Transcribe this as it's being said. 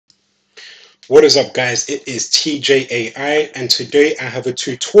What is up, guys? It is TJAI, and today I have a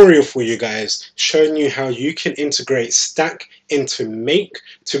tutorial for you guys showing you how you can integrate Stack into Make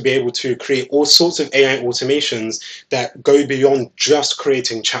to be able to create all sorts of AI automations that go beyond just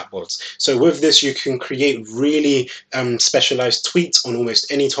creating chatbots. So with this, you can create really specialized tweets on almost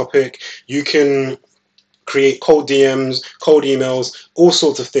any topic. You can create cold DMs, cold emails, all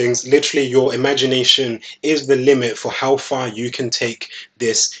sorts of things. Literally, your imagination is the limit for how far you can take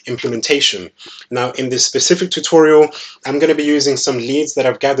this implementation. Now, in this specific tutorial, I'm going to be using some leads that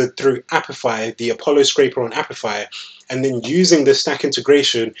I've gathered through Apify, the Apollo scraper on Apify, and then using the Stack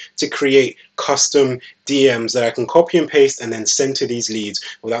integration to create custom DMs that I can copy and paste and then send to these leads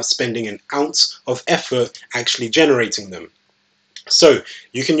without spending an ounce of effort actually generating them. So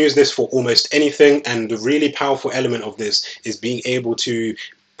you can use this for almost anything, and the really powerful element of this is being able to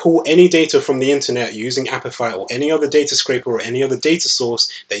pull any data from the internet using Apify or any other data scraper or any other data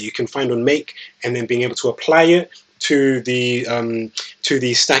source that you can find on Make, and then being able to apply it to the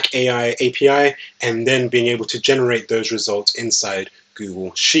Stack AI API, and then being able to generate those results inside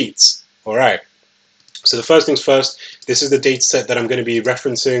Google Sheets. All right. So the first things first, this is the data set that I'm going to be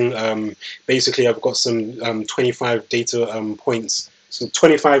referencing. Basically, I've got some 25 data points, some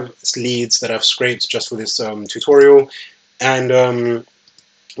 25 leads that I've scraped just for this tutorial. And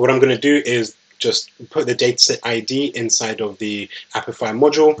what I'm going to do is just put the dataset ID inside of the Apify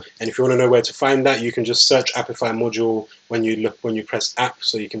module. And if you want to know where to find that, you can just search Apify module when you press app,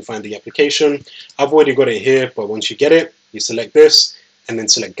 so you can find the application. I've already got it here, but once you get it, you select this and then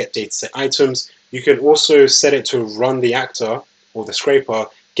select get dataset items. You can also set it to run the actor or the scraper,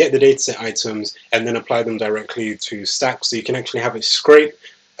 get the dataset items, and then apply them directly to Stack. So you can actually have it scrape,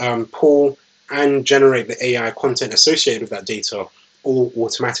 pull, and generate the AI content associated with that data all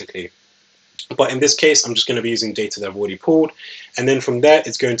automatically. But in this case, I'm just going to be using data that I've already pulled. And then from there,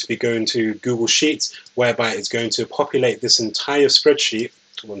 it's going to be going to Google Sheets, whereby it's going to populate this entire spreadsheet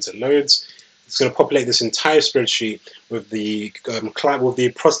once it loads. It's going to populate this entire spreadsheet with the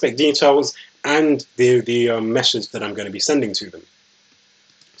prospect details and the message that I'm going to be sending to them.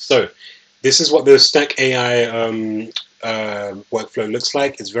 So this is what the Stack AI workflow looks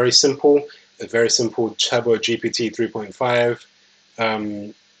like. It's very simple. A very simple Turbo GPT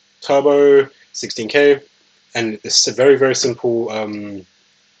 3.5 Turbo 16K, and it's a very, very simple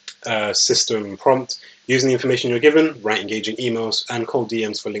system prompt. Using the information you're given, write engaging emails and cold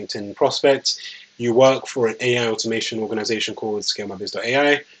DMs for LinkedIn prospects. You work for an AI automation organization called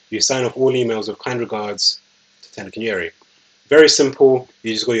ScaleMyBiz.ai. You sign off all emails with kind regards to Tenakanyeri. Very simple.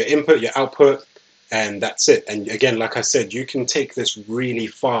 You just got your input, your output, and that's it. And again, like I said, you can take this really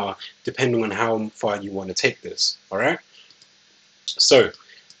far depending on how far you want to take this. All right. So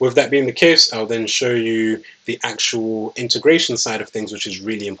with that being the case, I'll then show you the actual integration side of things, which is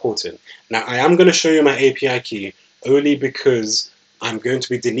really important. Now, I am going to show you my API key only because I'm going to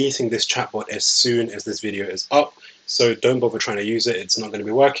be deleting this chatbot as soon as this video is up. So don't bother trying to use it. It's not going to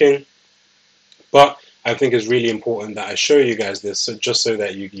be working. But I think it's really important that I show you guys this, so just so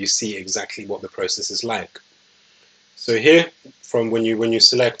that you see exactly what the process is like. So here, from when you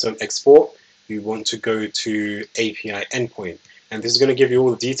select export, you want to go to API Endpoint. And this is going to give you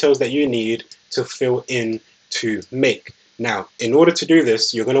all the details that you need to fill in to Make. Now, in order to do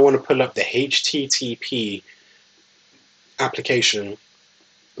this, you're going to want to pull up the HTTP application,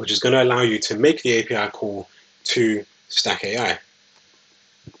 which is going to allow you to make the API call to Stack AI.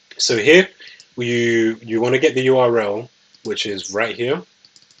 So here, you want to get the URL, which is right here.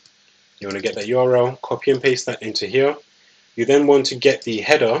 You want to get that URL, copy and paste that into here. You then want to get the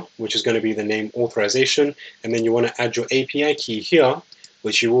header, which is going to be the name authorization, and then you want to add your API key here,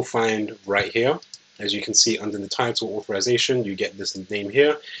 which you will find right here. As you can see under the title authorization, you get this name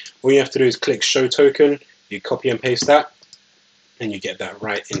here. All you have to do is click show token, you copy and paste that, and you get that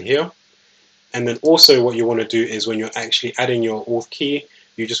right in here. And then also what you want to do is when you're actually adding your auth key,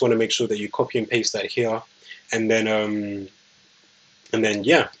 you just want to make sure that you copy and paste that here, and then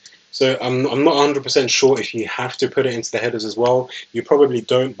yeah. So I'm not 100% sure if you have to put it into the headers as well. You probably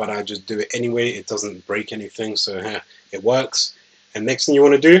don't, but I just do it anyway. It doesn't break anything, so it works. And next thing you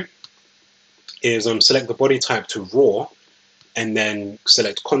want to do is select the body type to raw, and then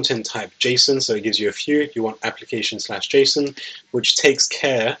select content type JSON. So it gives you a few. You want application/JSON, which takes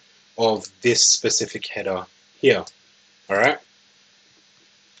care of this specific header here. All right.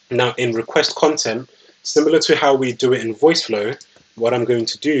 Now in request content, similar to how we do it in VoiceFlow, what I'm going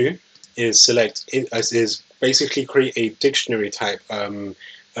to do is basically create a dictionary type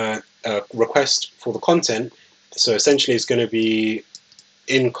request for the content. So essentially it's going to be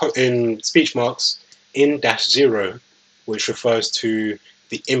in speech marks in -0, which refers to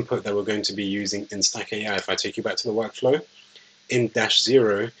the input that we're going to be using in Stack AI. If I take you back to the workflow, in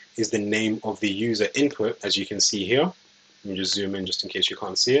 -0 is the name of the user input, as you can see here. Let me just zoom in just in case you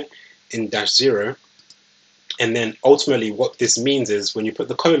can't see it. In -0, and then ultimately what this means is when you put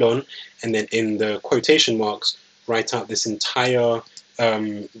the colon and then in the quotation marks, write out this entire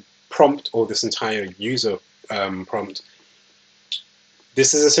prompt or this entire user prompt.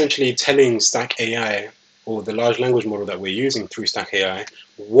 This is essentially telling Stack AI or the large language model that we're using through Stack AI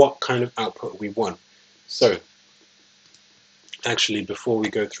what kind of output we want. So actually, before we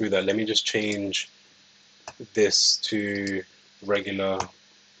go through that, let me just change this to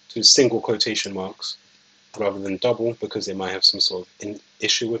single quotation marks rather than double, because it might have some sort of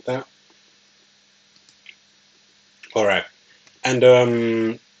issue with that. All right.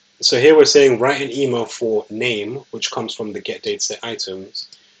 And so here we're saying write an email for name, which comes from the get dataset items,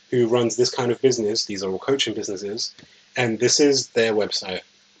 who runs this kind of business. These are all coaching businesses. And this is their website,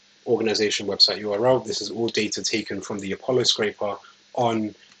 organization website URL. This is all data taken from the Apollo scraper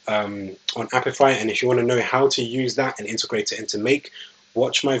on Apify. And if you want to know how to use that and integrate it into Make,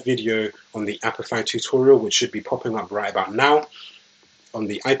 watch my video on the Apify tutorial, which should be popping up right about now on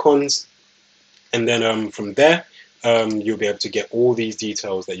the icons. And then from there, you'll be able to get all these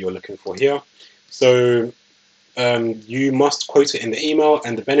details that you're looking for here. So you must quote it in the email,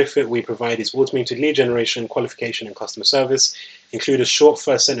 and the benefit we provide is automated lead generation, qualification, and customer service. Include a short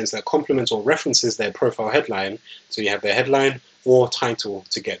first sentence that complements or references their profile headline, so you have their headline or title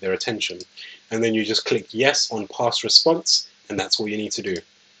to get their attention. And then you just click yes on pass response, and that's all you need to do.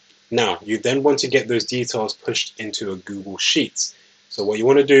 Now, you then want to get those details pushed into a Google Sheets. So what you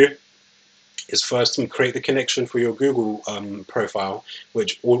want to do is first create the connection for your Google profile,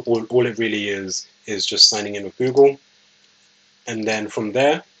 which all it really is just signing in with Google. And then from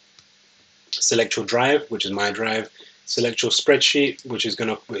there, select your drive, which is my drive. Select your spreadsheet, which is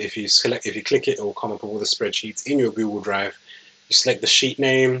gonna, if you click it, it will come up with all the spreadsheets in your Google Drive. You select the sheet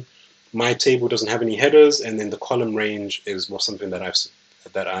name. My table doesn't have any headers, and then the column range is something that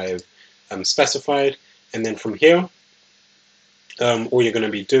I've specified. And then from here, all you're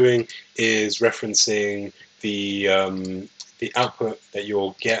going to be doing is referencing the output that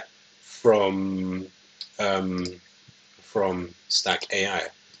you'll get from Stack AI.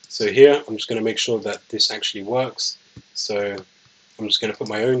 So here, I'm just going to make sure that this actually works. So I'm just going to put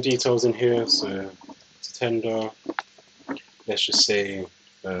my own details in here. So it's a tender. Let's just say,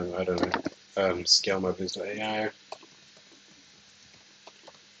 I don't know, scalemaviz.ai.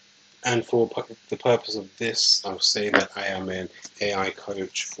 And for the purpose of this, I'll say that I am an AI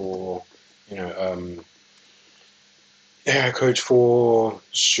coach for, AI coach for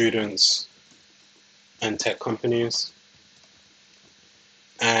students and tech companies.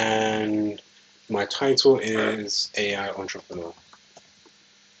 And my title is AI entrepreneur.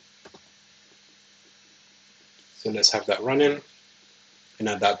 So let's have that running. And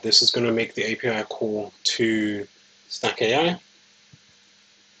now that this is going to make the API call to Stack AI.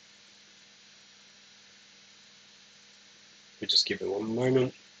 We just give it one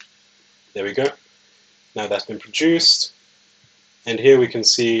moment. There we go. Now that's been produced. And here we can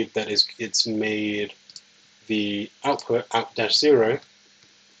see that it's made the output out-0.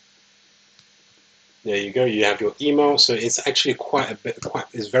 There you go. You have your email. So it's actually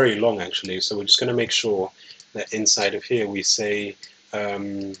it's very long actually. So we're just going to make sure that inside of here we say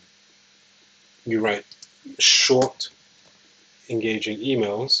you write short, engaging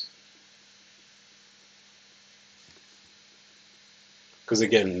emails. Because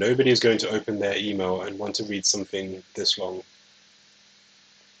again, nobody is going to open their email and want to read something this long.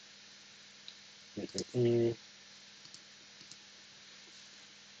 You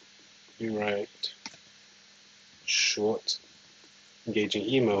write short, engaging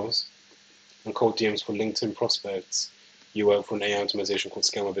emails and cold DMs for LinkedIn prospects. You work for an AI optimization called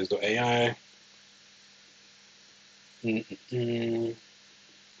scalemaviz.ai.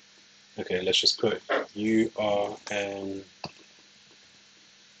 Okay, let's just put you are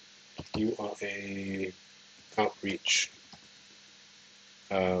a outreach,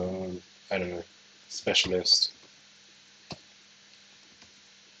 I don't know, specialist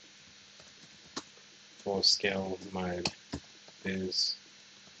for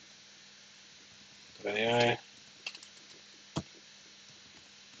scalemaviz.ai.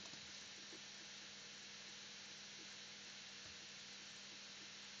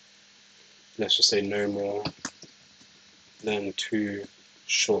 Let's just say no more than 2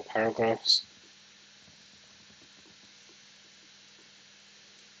 short paragraphs.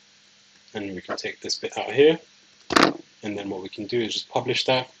 And we can take this bit out here. And then what we can do is just publish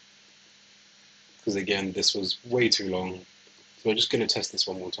that. Because again, this was way too long. We're just going to test this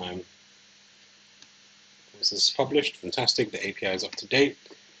one more time. This is published, fantastic, the API is up to date.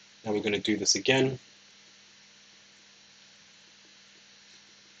 Now we're going to do this again.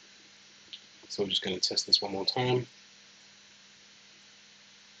 So we're just going to test this one more time.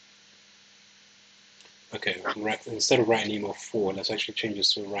 Okay, instead of writing email 4, let's actually change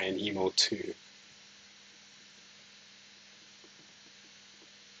this to write an email 2.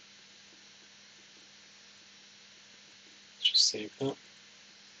 Just save that.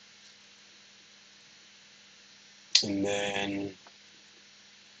 And then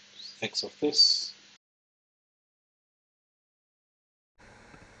just X off this.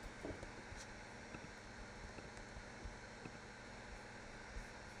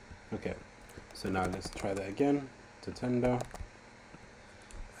 Okay, so now let's try that again to tender.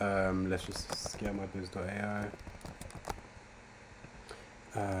 Let's just scale my biz.ai.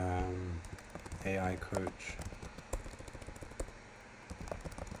 AI coach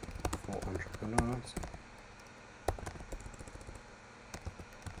for entrepreneurs.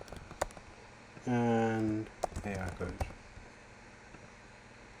 And AI coach.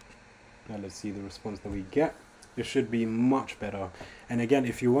 Now let's see the response that we get. It should be much better. And again,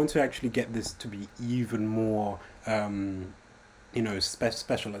 if you want to actually get this to be even more,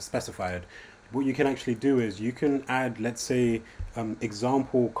 specified, what you can actually do is you can add, let's say,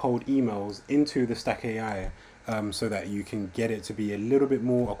 example cold emails into the Stack AI. So that you can get it to be a little bit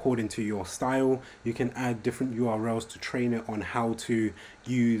more according to your style. You can add different URLs to train it on how to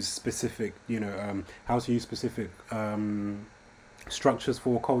use specific, structures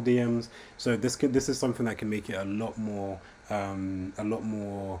for cold DMs. So this is something that can make it a lot more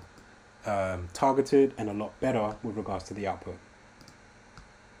targeted and a lot better with regards to the output.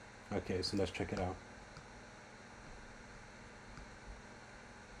 Okay, so let's check it out.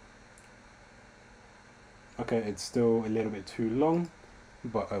 Okay, it's still a little bit too long,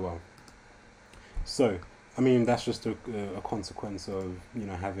 but oh well. So, I mean, that's just a consequence of,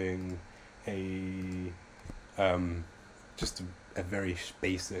 having a just a very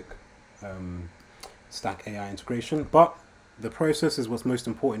basic Stack AI integration. But the process is what's most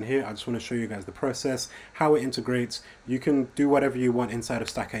important here. I just want to show you guys the process, how it integrates. You can do whatever you want inside of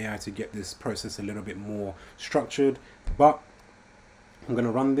Stack AI to get this process a little bit more structured, but I'm going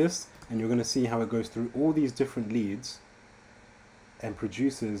to run this and you're going to see how it goes through all these different leads and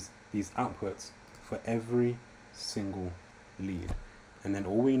produces these outputs for every single lead. And then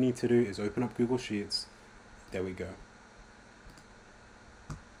all we need to do is open up Google Sheets. There we go.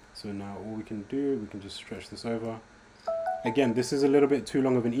 So now all we can do, we can just stretch this over. Again, this is a little bit too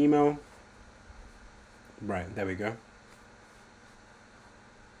long of an email. Right, there we go.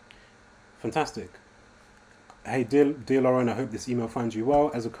 Fantastic. Hey, dear Lauren, I hope this email finds you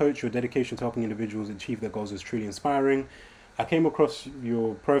well. As a coach, your dedication to helping individuals achieve their goals is truly inspiring. I came across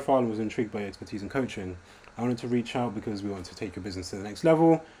your profile and was intrigued by your expertise in coaching. I wanted to reach out because we want to take your business to the next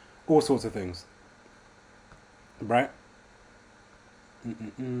level. All sorts of things. Right?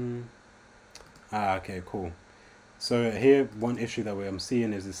 Okay, cool. So here, one issue that I'm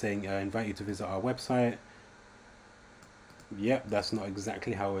seeing is saying, I invite you to visit our website. Yep, that's not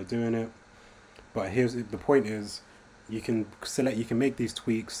exactly how we're doing it. But here's the point: is you can make these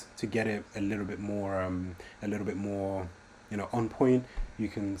tweaks to get it a little bit more, on point. You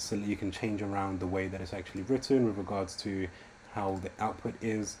can change around the way that it's actually written with regards to how the output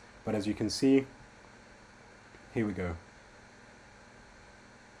is. But as you can see, here we go.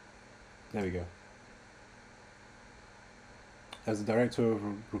 There we go. As a director of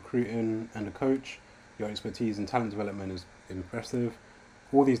recruiting and a coach, your expertise in talent development is impressive.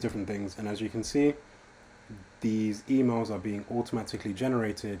 All these different things, and as you can see, these emails are being automatically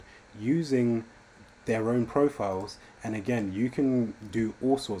generated using their own profiles. And again, you can do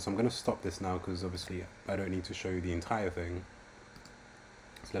all sorts. I'm going to stop this now because obviously I don't need to show you the entire thing.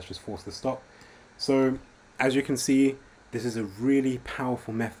 So let's just force the stop. So as you can see, this is a really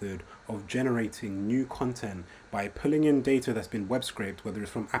powerful method of generating new content by pulling in data that's been web scraped, whether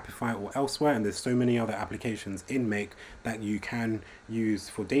it's from Apify or elsewhere, and there's so many other applications in Make that you can use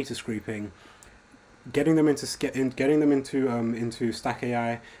for data scraping, getting them into Stack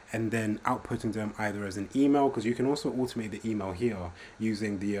AI, and then outputting them either as an email, because you can also automate the email here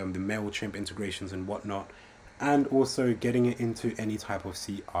using the MailChimp integrations and whatnot, and also getting it into any type of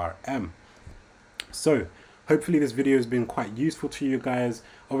CRM. So hopefully this video has been quite useful to you guys.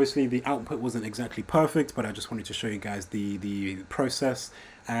 Obviously the output wasn't exactly perfect, but I just wanted to show you guys the process,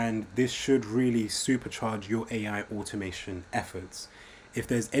 and this should really supercharge your AI automation efforts. If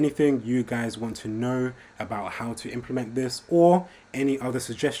there's anything you guys want to know about how to implement this, or any other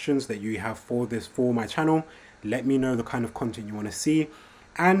suggestions that you have for my channel, Let me know the kind of content you want to see.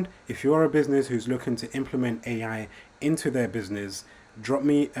 And if you're a business who's looking to implement AI into their business, drop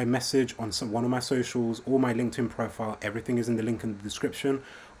me a message on one of my socials or my LinkedIn profile. Everything is in the link in the description.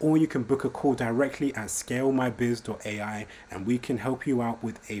 Or you can book a call directly at scalemybiz.ai and we can help you out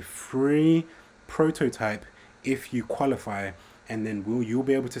with a free prototype if you qualify, and then you'll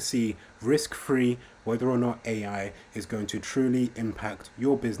be able to see risk-free whether or not AI is going to truly impact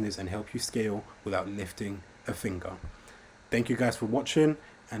your business and help you scale without lifting a finger. Thank you guys for watching,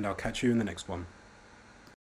 and I'll catch you in the next one.